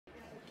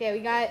Okay, we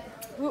got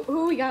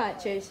who we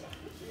got, Chase?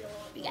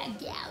 We got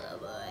Gallo,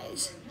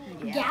 boys.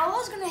 Yeah.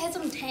 Gallo's gonna hit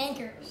some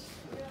tankers.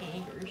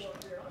 Tankers.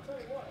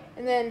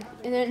 And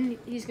then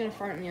he's gonna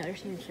fart on the other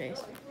team's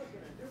face.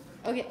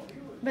 Okay,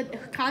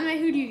 but Conway,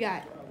 who do you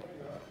got?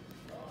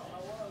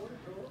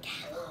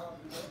 Gallo.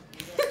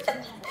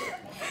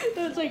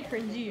 Those like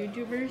cringy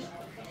YouTubers.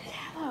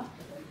 Gallo.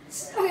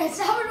 Okay,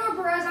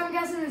 Salvador Perez, I'm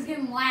guessing, is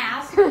getting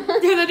last. Dude,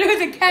 the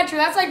dude's a catcher.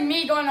 That's like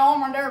me going to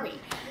home run derby.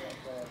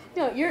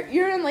 No,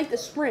 you're in like the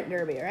sprint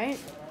derby, right?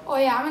 Oh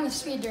yeah, I'm in the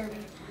speed derby.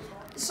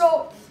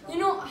 So you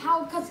know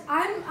how? Cause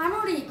I'm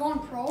already going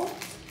pro,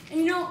 and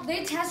you know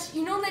they test.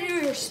 You know they do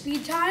your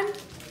speed time.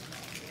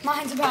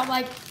 Mine's about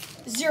like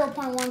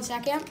 0.1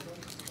 second,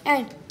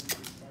 and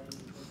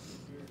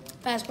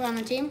best player on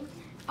the team,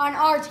 on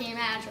our team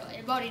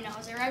actually. Bodie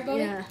knows it, right,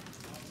 Bodie? Yeah.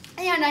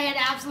 And I had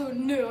absolute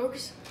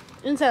nukes.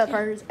 Inside the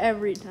Parkers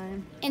every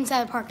time.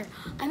 Inside the Parker.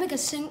 I make a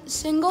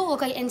single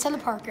look like inside the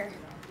Parker.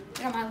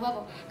 Get on my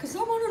level. Because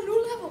I'm on a new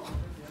level.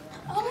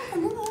 I'm on a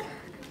new level.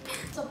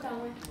 What's up,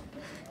 Conway?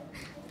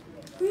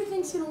 Who do you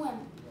think's going to win?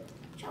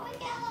 Joey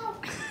Gallo.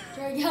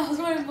 Joey Gallo's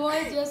winning,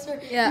 boys. Yes, sir.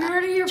 Yeah. You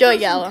heard of your Joey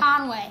first Gallo. from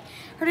Conway.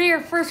 Heard of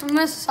your first from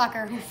Mr.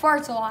 Sucker, who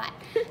farts a lot.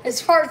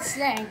 His farts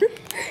stink.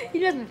 He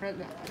doesn't fart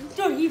that.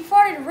 Dude, he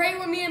farted right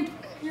with me and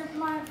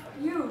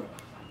you.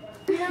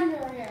 Get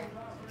under here.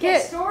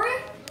 Get. Story?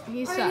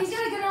 He I sucks. mean, he's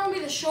gonna get on me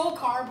the show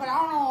card, but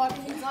I don't know what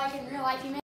he's like in real life. He